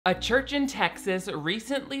A church in Texas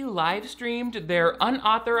recently live-streamed their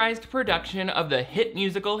unauthorized production of the hit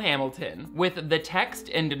musical Hamilton, with the text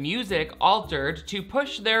and music altered to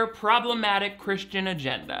push their problematic Christian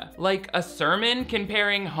agenda. Like a sermon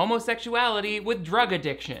comparing homosexuality with drug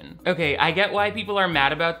addiction. Okay, I get why people are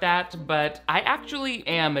mad about that, but I actually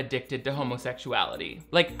am addicted to homosexuality.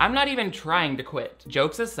 Like, I'm not even trying to quit.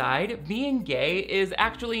 Jokes aside, being gay is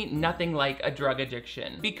actually nothing like a drug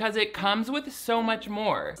addiction, because it comes with so much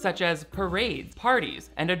more, such as parades, parties,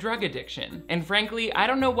 and a drug addiction. And frankly, I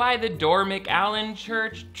don't know why the DiRamio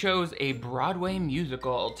Church chose a Broadway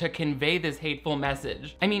musical to convey this hateful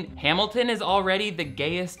message. I mean, Hamilton is already the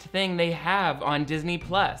gayest thing they have on Disney+,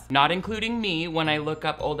 not including me when I look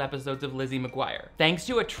up old episodes of Lizzie McGuire. Thanks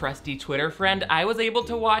to a trusty Twitter friend, I was able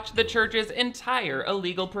to watch the church's entire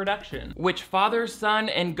illegal production, which fathered son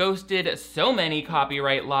and ghosted so many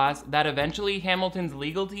copyright laws that eventually Hamilton's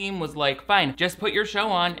legal team was like, fine, just put your show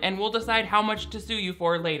on and we'll decide how much to sue you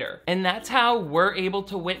for later. And that's how we're able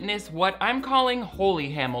to witness what I'm calling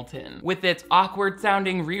Holy Hamilton, with its awkward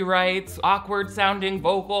sounding rewrites, awkward sounding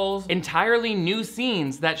vocals, entirely new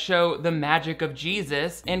scenes that show the magic of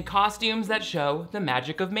Jesus, and costumes that show the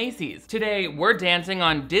magic of Macy's. Today, we're dancing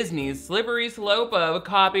on Disney's slippery slope of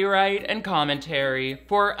copyright and commentary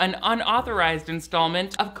for an unauthorized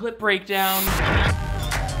installment of Clip Breakdown.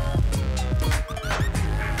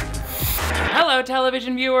 Hello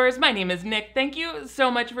television viewers, my name is Nick. Thank you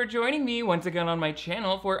so much for joining me once again on my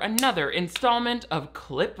channel for another installment of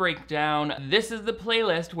Clip Breakdown. This is the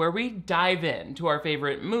playlist where we dive into our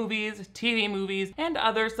favorite movies, TV movies, and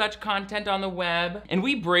other such content on the web, and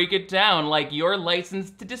we break it down like you're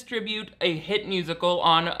licensed to distribute a hit musical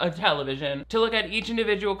on a television, to look at each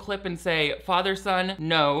individual clip and say, father, son,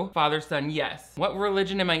 no, father, son, yes. What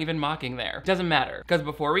religion am I even mocking there? Doesn't matter, because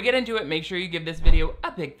before we get into it, make sure you give this video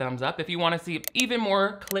a big thumbs up if you want to see even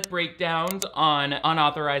more clip breakdowns on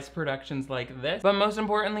unauthorized productions like this. But most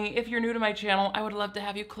importantly, if you're new to my channel, I would love to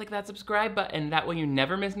have you click that subscribe button. That way you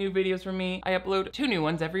never miss new videos from me. I upload 2 new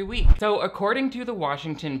ones every week. So according to the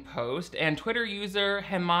Washington Post and Twitter user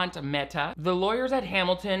Hemant Mehta, the lawyers at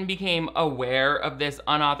Hamilton became aware of this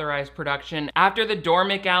unauthorized production after the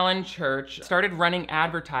DiRamio Church started running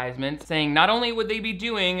advertisements saying not only would they be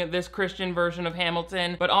doing this Christian version of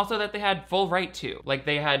Hamilton, but also that they had full right to. Like,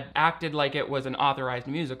 they had acted like it was an authorized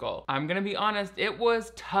musical. I'm gonna be honest, it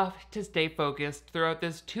was tough to stay focused throughout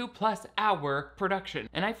this 2+ hour production.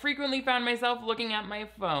 And I frequently found myself looking at my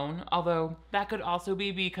phone, although that could also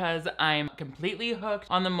be because I'm completely hooked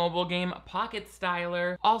on the mobile game Pocket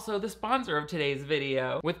Styler, also the sponsor of today's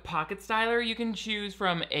video. With Pocket Styler, you can choose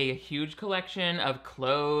from a huge collection of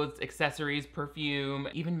clothes, accessories, perfume,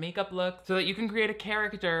 even makeup looks, so that you can create a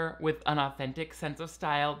character with an authentic sense of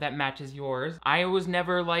style that matches yours. I was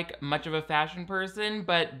never like much of a fashion person,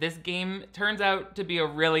 but this game turns out to be a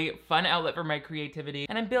really fun outlet for my creativity,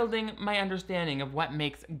 and I'm building my understanding of what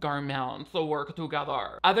makes garments work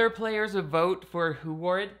together. Other players vote for who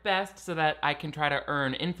wore it best so that I can try to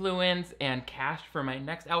earn influence and cash for my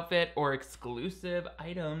next outfit or exclusive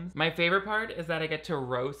items. My favorite part is that I get to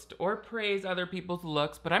roast or praise other people's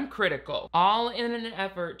looks, but I'm critical, all in an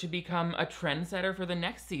effort to become a trendsetter for the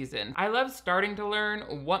next season. I love starting to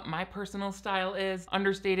learn what my personal style is,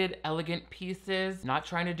 understated, elegant pieces, not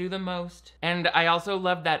trying to do the most. And I also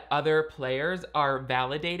love that other players are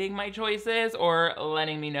validating my choices or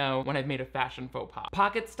letting me know when I've made a fashion faux pas.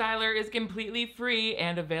 Pocket Styler is completely free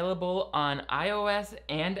and available on iOS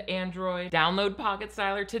and Android. Download Pocket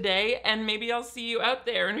Styler today and maybe I'll see you out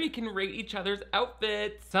there and we can rate each other's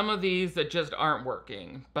outfits. Some of these just aren't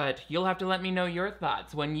working, but you'll have to let me know your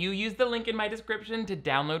thoughts when you use the link in my description to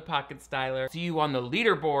download Pocket Styler. See you on the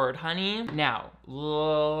leaderboard, honey. Now,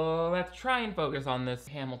 let's try and focus on this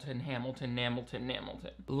Hamilton.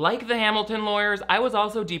 Like the Hamilton lawyers, I was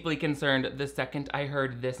also deeply concerned the second I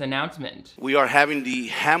heard this announcement. We are having the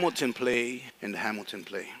Hamilton play and the Hamilton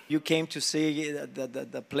play. You came to see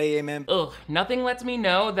the play, amen? Ugh, nothing lets me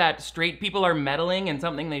know that straight people are meddling in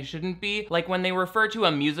something they shouldn't be, like when they refer to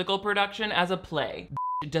a musical production as a play.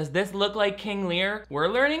 Does this look like King Lear? We're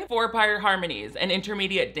learning 4-part harmonies and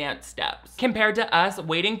intermediate dance steps. Compared to us,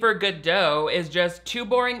 Waiting for Godot is just 2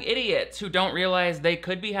 boring idiots who don't realize they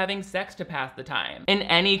could be having sex to pass the time. In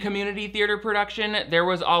any community theater production, there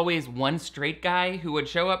was always one straight guy who would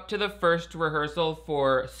show up to the first rehearsal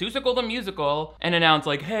for Seussical the Musical and announce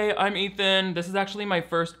like, hey, I'm Ethan, this is actually my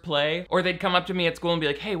first play. Or they'd come up to me at school and be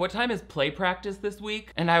like, hey, what time is play practice this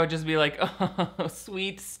week? And I would just be like, oh,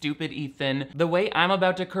 sweet, stupid Ethan. The way I'm about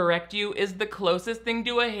about to correct you is the closest thing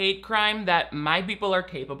to a hate crime that my people are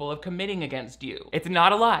capable of committing against you. It's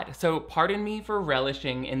not a lot, so pardon me for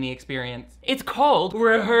relishing in the experience. It's called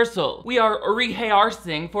rehearsal. We are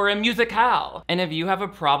rehearsing for a musicale. And if you have a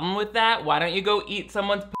problem with that, why don't you go eat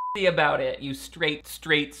someone's about it, you straight.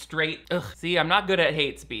 Ugh, see, I'm not good at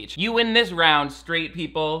hate speech. You win this round, straight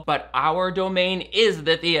people, but our domain is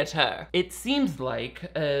the theater. It seems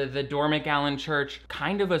like the Dormick-Allen Church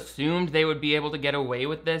kind of assumed they would be able to get away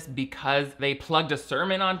with this because they plugged a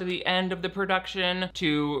sermon onto the end of the production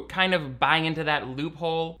to kind of buy into that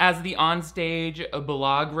loophole. As the Onstage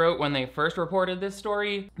blog wrote when they first reported this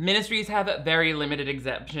story, ministries have a very limited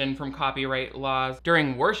exemption from copyright laws.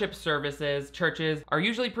 During worship services, churches are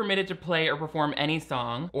usually permitted to play or perform any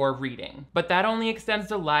song or reading. But that only extends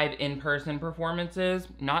to live in-person performances,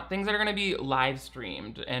 not things that are gonna be live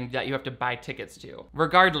streamed and that you have to buy tickets to.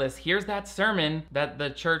 Regardless, here's that sermon that the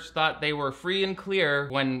church thought they were free and clear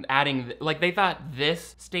when adding, like they thought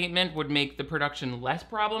this statement would make the production less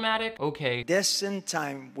problematic. Okay. Destined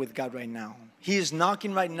time with God right now. He is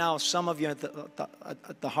knocking right now, some of you at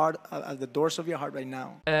the heart, at the doors of your heart right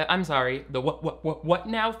now. I'm sorry, the what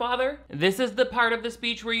now, Father? This is the part of the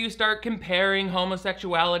speech where you start comparing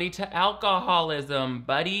homosexuality to alcoholism,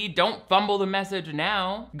 buddy. Don't fumble the message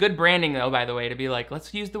now. Good branding though, by the way, to be like,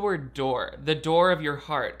 let's use the word door. The door of your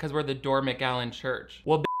heart, because we're the Dormick-Allen Church.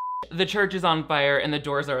 Well, the church is on fire and the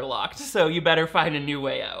doors are locked, so you better find a new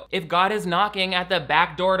way out. If God is knocking at the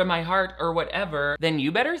back door to my heart or whatever, then you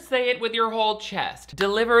better say it with your whole chest.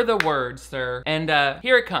 Deliver the word, sir. And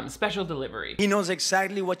here it comes, special delivery. He knows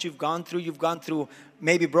exactly what you've gone through. You've gone through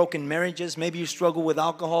maybe broken marriages. Maybe you struggle with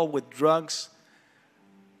alcohol, with drugs,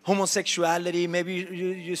 homosexuality. Maybe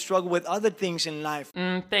you struggle with other things in life.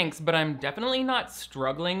 Thanks, but I'm definitely not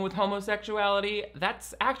struggling with homosexuality.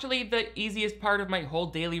 That's actually the easiest part of my whole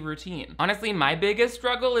daily routine. Honestly, my biggest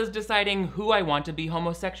struggle is deciding who I want to be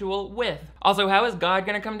homosexual with. Also, how is God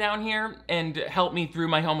gonna come down here and help me through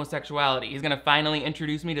my homosexuality? He's gonna finally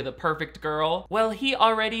introduce me to the perfect girl? Well, he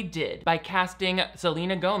already did by casting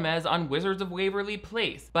Selena Gomez on Wizards of Waverly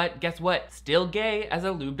Place. But guess what? Still gay as a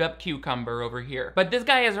lubed up cucumber over here. But this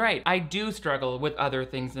guy is right. I do struggle with other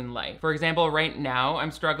things in life. For example, right now,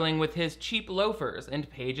 I'm struggling with his cheap loafers and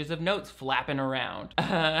pages of notes flapping around.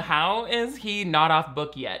 How is he not off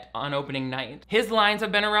book yet on opening night? His lines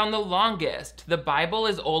have been around the longest. The Bible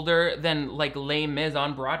is older than like Les Mis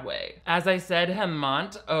on Broadway. As I said,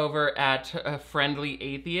 Hemant over at Friendly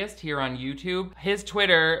Atheist here on YouTube, his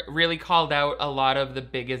Twitter really called out a lot of the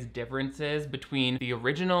biggest differences between the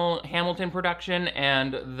original Hamilton production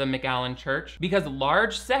and the McAllen Church, because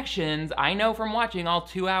large sections, I know from watching all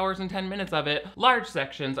 2 hours and 10 minutes of it, large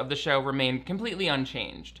sections of the show remained completely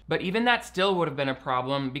unchanged. But even that still would have been a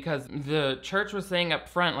problem because the church was saying up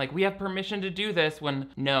front, like, we have permission to do this,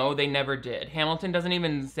 when no, they never did. Hamilton doesn't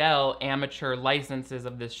even sell amateur licenses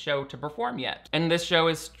of this show to perform yet. And this show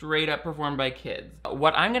is straight up performed by kids.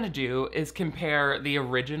 What I'm gonna do is compare the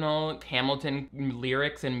original Hamilton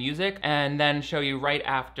lyrics and music and then show you right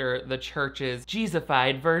after the church's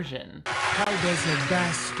Jesusified version. How does a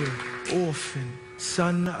bastard, orphan,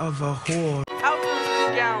 son of a whore? How does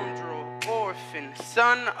a scoundrel, orphan,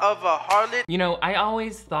 son of a harlot? You know, I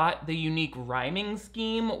always thought the unique rhyming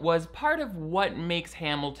scheme was part of what makes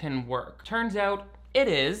Hamilton work. Turns out, it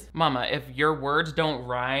is. Mama, if your words don't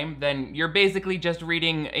rhyme, then you're basically just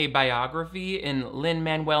reading a biography in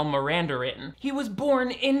Lin-Manuel Miranda written. He was born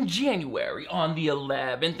in January on the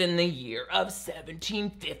 11th in the year of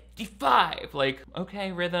 1755. Like,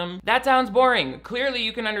 okay, rhythm. That sounds boring. Clearly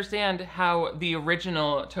you can understand how the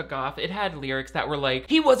original took off. It had lyrics that were like,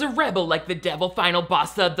 he was a rebel like the devil, final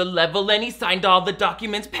boss of the level, and he signed all the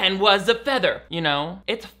documents, pen was a feather. You know,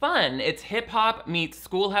 it's fun. It's hip hop meets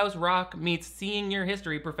schoolhouse rock meets seeing your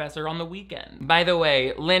history professor on the weekend. By the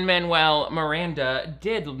way, Lin-Manuel Miranda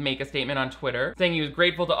did make a statement on Twitter saying he was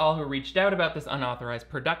grateful to all who reached out about this unauthorized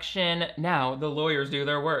production. Now the lawyers do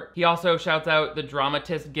their work. He also shouts out the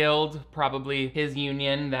Dramatists Guild, probably his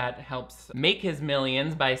union that helps make his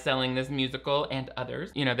millions by selling this musical, and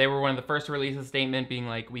others. You know, they were one of the first to release a statement being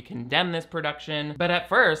like, we condemn this production. But at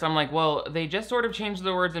first I'm like, well, they just sort of changed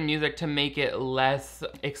the words in music to make it less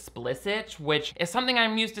explicit, which is something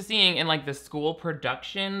I'm used to seeing in like the school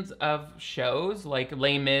productions of shows, like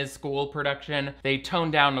Les Mis school production. They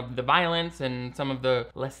tone down the violence and some of the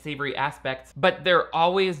less savory aspects, but they're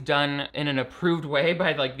always done in an approved way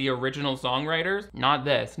by like the original songwriters. Not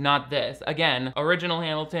this, not this. Again, original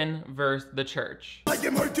Hamilton versus the church. I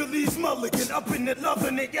am Hercules Mulligan, up in it,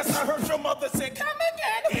 loving it. Yes, I heard your mother say, come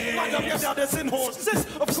again. Line up your doubters and horses.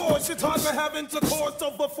 Of course, it's hard to have intercourse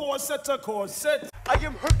over 4 sets of corsets. I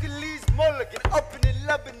am Hercules mulligan, up in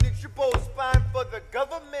 11 inch triple spine for the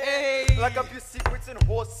government. Hey. Lock up your secrets and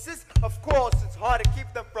horses. Of course, it's hard to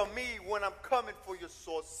keep them from me when I'm coming for your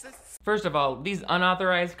sources. First of all, these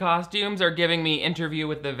unauthorized costumes are giving me Interview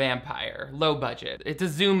with the Vampire. Low budget. It's a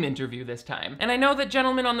Zoom interview this time. And I know the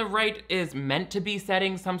gentleman on the right is meant to be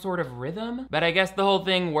setting some sort of rhythm, but I guess the whole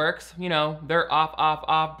thing works. You know, they're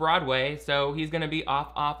off Broadway, so he's gonna be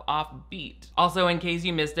off beat. Also, in case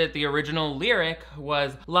you missed it, the original lyric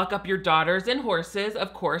was, "Lock up your daughters and horses.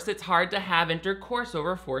 Of course, it's hard to have intercourse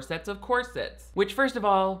over 4 sets of corsets." Which, first of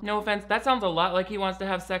all, no offense, that sounds a lot like he wants to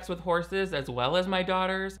have sex with horses as well as my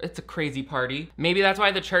daughters. It's a crazy party. Maybe that's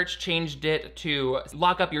why the church changed it to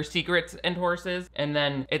 "lock up your secrets and horses," and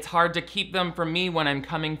then "it's hard to keep them from me when I'm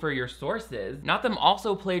coming for your sources." Not them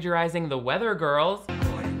also plagiarizing the Weather Girls.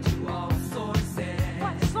 According to all sources.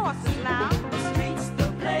 What sources now? The streets,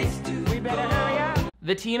 the place to We better hurry up.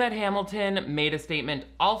 The team at Hamilton made a statement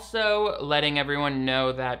also letting everyone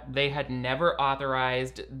know that they had never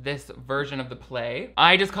authorized this version of the play.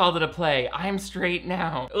 I just called it a play. I'm straight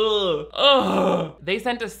now. Ugh. Ugh. They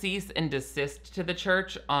sent a cease and desist to the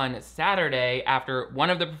church on Saturday after one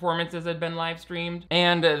of the performances had been live streamed.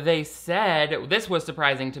 And they said, this was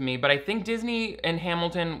surprising to me, but I think Disney and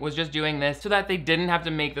Hamilton was just doing this so that they didn't have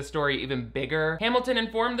to make the story even bigger. Hamilton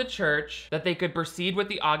informed the church that they could proceed with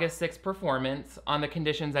the August 6th performance on the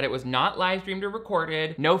conditions that it was not live streamed or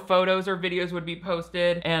recorded, no photos or videos would be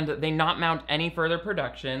posted, and they not mount any further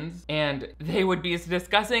productions, and they would be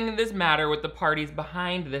discussing this matter with the parties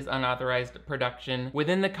behind this unauthorized production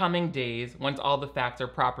within the coming days once all the facts are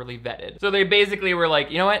properly vetted. So they basically were like,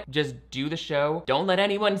 you know what, just do the show, don't let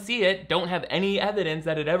anyone see it, don't have any evidence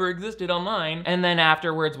that it ever existed online, and then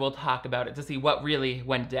afterwards we'll talk about it to see what really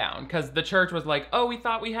went down. Because the church was like, oh, we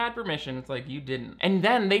thought we had permission. It's like, you didn't. And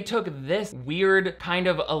then they took this weird kind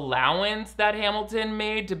of allowance that Hamilton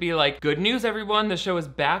made to be like, good news everyone, the show is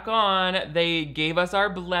back on. They gave us our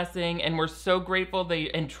blessing and we're so grateful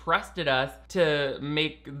they entrusted us to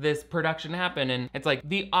make this production happen. And it's like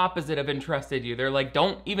the opposite of entrusted you. They're like,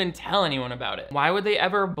 don't even tell anyone about it. Why would they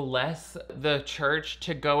ever bless the church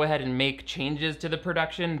to go ahead and make changes to the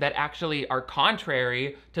production that actually are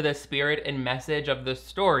contrary to the spirit and message of the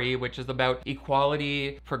story, which is about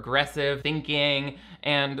equality, progressive thinking,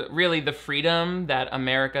 and really the freedom that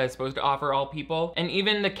America is supposed to offer all people? And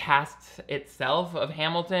even the cast itself of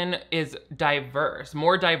Hamilton is diverse,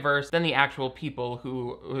 more diverse than the actual people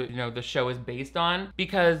who you know, the show is based on,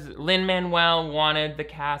 because Lin-Manuel wanted the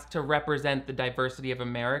cast to represent the diversity of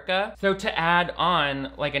America. So to add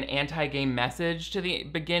on like an anti-gay message to the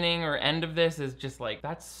beginning or end of this is just like,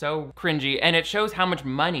 that's so cringy. And it shows how much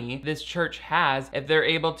money this church has if they're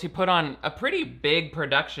able to put on a pretty big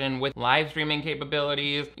production with live streaming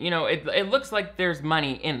capabilities. You know, it looks like there's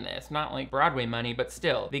money in this, not like Broadway money, but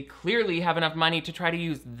still, they clearly have enough money to try to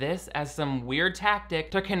use this as some weird tactic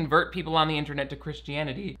to convert people on the internet to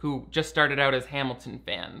Christianity who just started out as Hamilton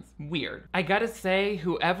fans. Weird. I gotta say,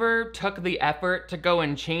 whoever took the effort to go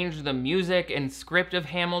and change the music and script of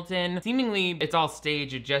Hamilton, seemingly it's all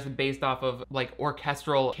staged just based off of like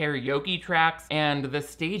orchestral karaoke tracks, and the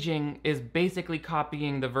staging is basically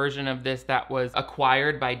copying the version of this that was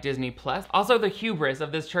acquired by Disney Plus. Also, the hubris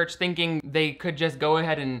of this church thinking they could just go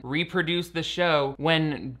ahead and reproduce the show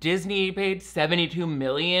when Disney paid $72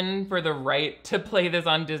 million for the right to play this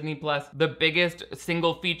on Disney Plus, the biggest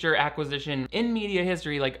single feature acquisition in media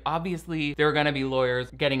history. Like, obviously there are gonna be lawyers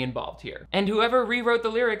getting involved here. And whoever rewrote the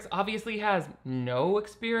lyrics obviously has no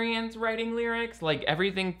experience writing lyrics. Like,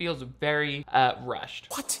 everything feels very rushed.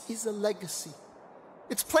 What is a legacy?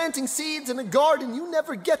 It's planting seeds in a garden you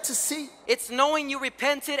never get to see. It's knowing you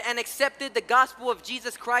repented and accepted the gospel of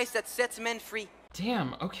Jesus Christ that sets men free.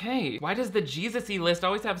 Damn, okay. Why does the Jesus-y list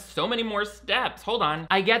always have so many more steps? Hold on.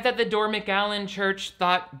 I get that the Dore McGowan Church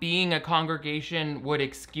thought being a congregation would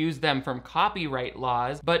excuse them from copyright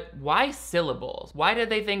laws, but why syllables? Why did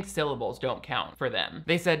they think syllables don't count for them?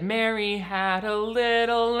 They said, Mary had a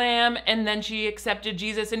little lamb, and then she accepted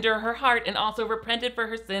Jesus into her heart and also repented for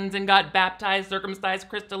her sins and got baptized, circumcised,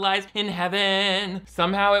 crystallized in heaven.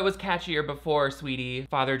 Somehow it was catchier before, sweetie,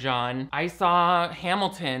 Father John. I saw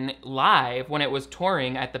Hamilton live when it was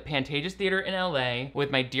touring at the Pantages Theater in LA with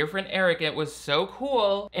my dear friend Eric. It was so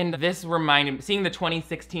cool. And this reminded me, seeing the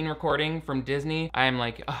 2016 recording from Disney, I'm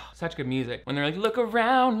like, oh, such good music. When they're like, look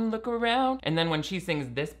around, and then when she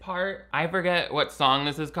sings this part, I forget what song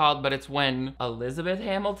this is called, but it's when Eliza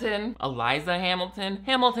Hamilton,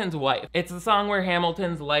 Hamilton's wife. It's the song where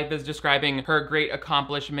Hamilton's life is describing her great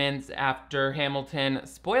accomplishments after Hamilton,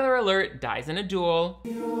 spoiler alert, dies in a duel. I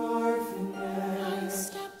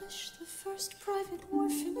established the first private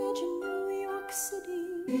orphanage in New York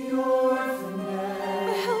City. The orphanage.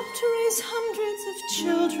 I help to raise hundreds of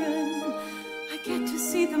children. I get to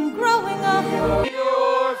see them growing up. The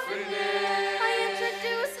orphanage. I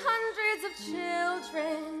introduce hundreds of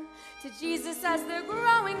children to Jesus as they're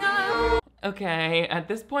growing up. Okay, at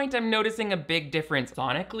this point I'm noticing a big difference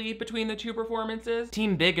sonically between the two performances.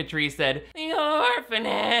 Team Bigotry said, the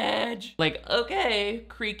orphanage. Like, okay,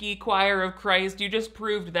 creaky choir of Christ, you just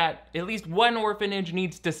proved that at least one orphanage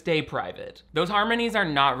needs to stay private. Those harmonies are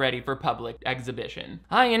not ready for public exhibition.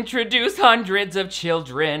 I introduce hundreds of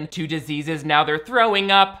children to diseases now they're throwing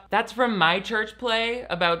up. That's from my church play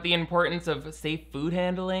about the importance of safe food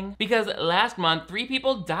handling. Because last month, 3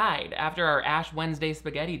 people died after our Ash Wednesday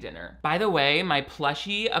spaghetti dinner. By the way, my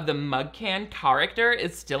plushie of the mug can character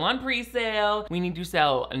is still on pre-sale. We need to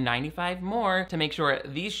sell 95 more to make sure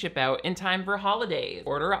these ship out in time for holidays.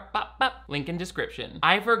 Order up, link in description.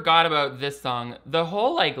 I forgot about this song. The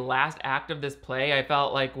whole last act of this play I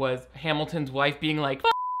felt like was Hamilton's wife being like,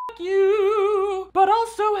 fuck you, but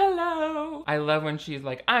also hello. I love when she's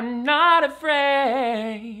like, I'm not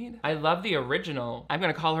afraid. I love the original. I'm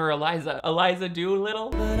gonna call her Eliza. Eliza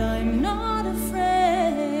Doolittle. But I'm not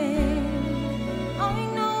afraid. I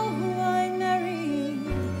know who I marry.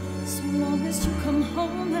 So long as you come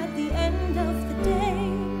home at the end of the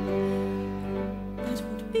day, that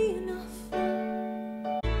would be enough.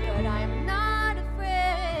 But I'm not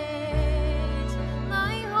afraid.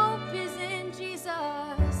 My hope is in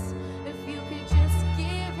Jesus. If you could just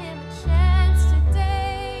give him a chance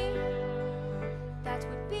today, that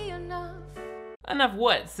would be enough. Enough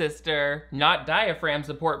what, sister? Not diaphragm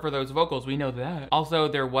support for those vocals, we know that. Also,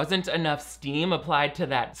 there wasn't enough steam applied to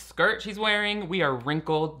that skirt she's wearing. We are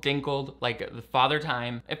wrinkled, dinkled, like the father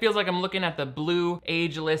time. It feels like I'm looking at the blue,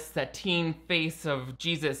 ageless, sateen face of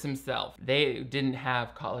Jesus himself. They didn't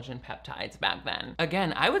have collagen peptides back then.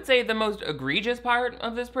 Again, I would say the most egregious part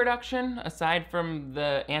of this production, aside from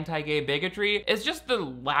the anti-gay bigotry, is just the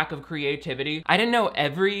lack of creativity. I didn't know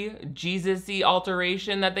every Jesus-y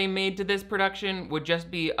alteration that they made to this production would just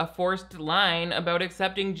be a forced line about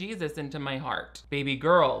accepting Jesus into my heart. Baby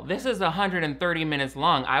girl, this is 130 minutes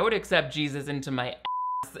long. I would accept Jesus into my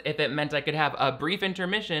ass if it meant I could have a brief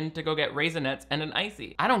intermission to go get Raisinets and an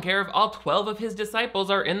icy. I don't care if all 12 of his disciples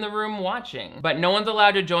are in the room watching, but no one's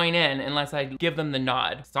allowed to join in unless I give them the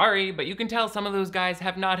nod. Sorry, but you can tell some of those guys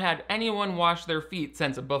have not had anyone wash their feet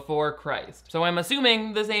since before Christ. So I'm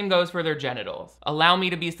assuming the same goes for their genitals. Allow me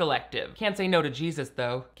to be selective. Can't say no to Jesus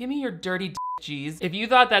though. Give me your dirty Jeez. If you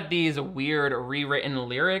thought that these weird rewritten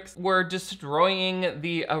lyrics were destroying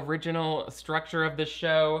the original structure of the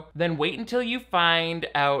show, then wait until you find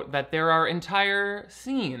out that there are entire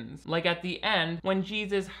scenes, like at the end when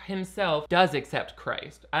Jesus himself does accept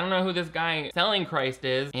Christ. I don't know who this guy selling Christ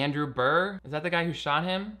is. Andrew Burr? Is that the guy who shot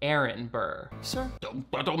him? Aaron Burr. Sir?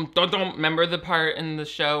 Remember the part in the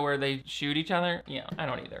show where they shoot each other? Yeah, I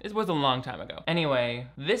don't either. This was a long time ago. Anyway,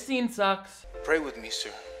 this scene sucks. Pray with me,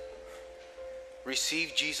 sir.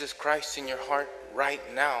 Receive Jesus Christ in your heart right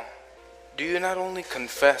now. Do you not only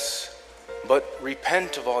confess, but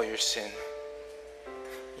repent of all your sin?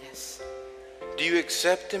 Yes. Do you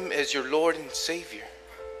accept him as your Lord and Savior?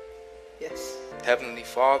 Yes. Heavenly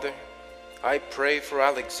Father, I pray for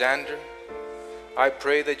Alexander. I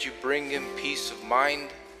pray that you bring him peace of mind,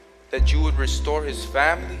 that you would restore his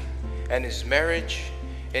family and his marriage.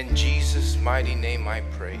 In Jesus' mighty name I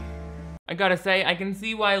pray. I gotta say, I can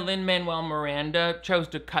see why Lin-Manuel Miranda chose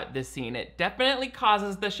to cut this scene. It definitely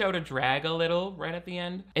causes the show to drag a little right at the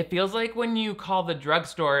end. It feels like when you call the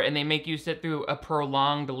drugstore and they make you sit through a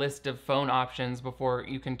prolonged list of phone options before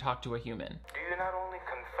you can talk to a human. Do you not only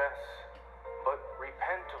confess, but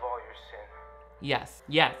repent of all your sin? Yes,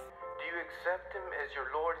 yes. Do you accept him as your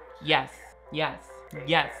Lord and Savior? Yes, yes,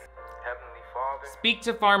 yes. Heavenly Father, speak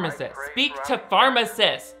to pharmacist. Speak to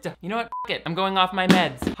pharmacist. You know what? F it. I'm going off my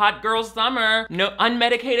meds. Hot girl summer. No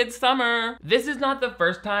unmedicated summer. This is not the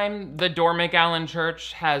first time the Door McAllen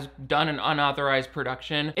Church has done an unauthorized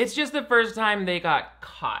production. It's just the first time they got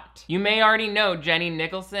caught. You may already know Jenny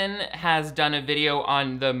Nicholson has done a video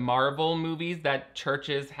on the Marvel movies that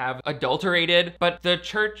churches have adulterated, but the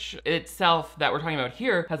church itself that we're talking about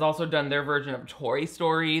here has also done their version of Toy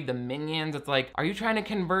Story, the Minions. It's like, are you trying to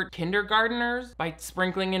convert kindergartners by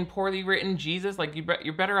sprinkling in poorly written Jesus? Like,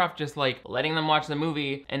 you're better off just like letting them watch the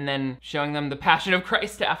movie and then showing them the Passion of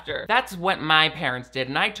Christ after. That's what my parents did,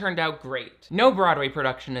 and I turned out great. No Broadway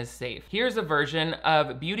production is safe. Here's a version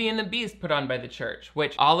of Beauty and the Beast put on by the church,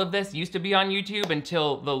 which all of this used to be on YouTube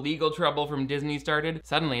until the legal trouble from Disney started.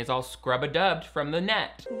 Suddenly it's all scrub-a-dubbed from the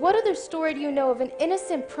net. What other story do you know of an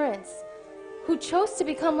innocent prince who chose to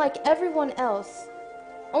become like everyone else,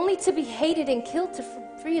 only to be hated and killed to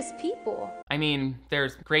free his people. I mean,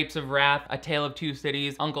 there's Grapes of Wrath, A Tale of Two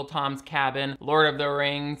Cities, Uncle Tom's Cabin, Lord of the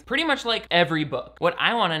Rings, pretty much like every book. What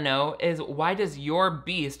I wanna know is, why does your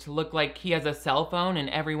beast look like he has a cell phone in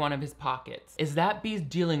every one of his pockets? Is that beast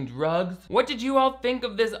dealing drugs? What did you all think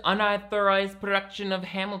of this unauthorized production of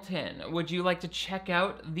Hamilton? Would you like to check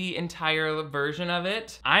out the entire version of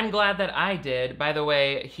it? I'm glad that I did. By the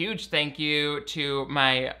way, huge thank you to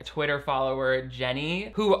my Twitter follower,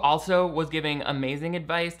 Jenny, who also was giving amazing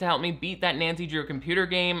advice to help me beat that Nancy Drew computer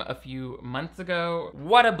game a few months ago.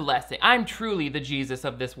 What a blessing. I'm truly the Jesus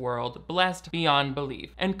of this world, blessed beyond belief,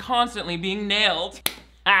 and constantly being nailed.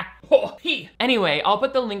 Anyway, I'll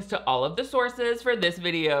put the links to all of the sources for this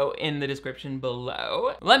video in the description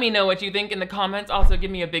below. Let me know what you think in the comments. Also,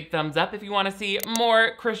 give me a big thumbs up if you want to see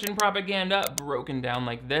more Christian propaganda broken down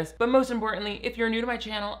like this. But most importantly, if you're new to my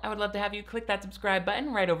channel, I would love to have you click that subscribe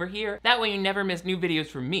button right over here. That way you never miss new videos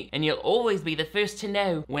from me, and you'll always be the first to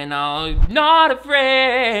know when I'm not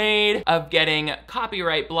afraid of getting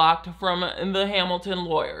copyright blocked from the Hamilton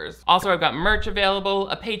lawyers. Also, I've got merch available,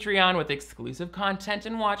 a Patreon with exclusive content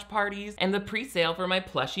and watch parties, and the pre-sale for my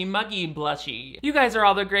plushy muggy blushy. You guys are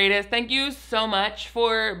all the greatest. Thank you so much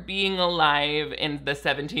for being alive in the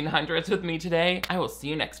 1700s with me today. I will see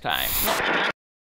you next time.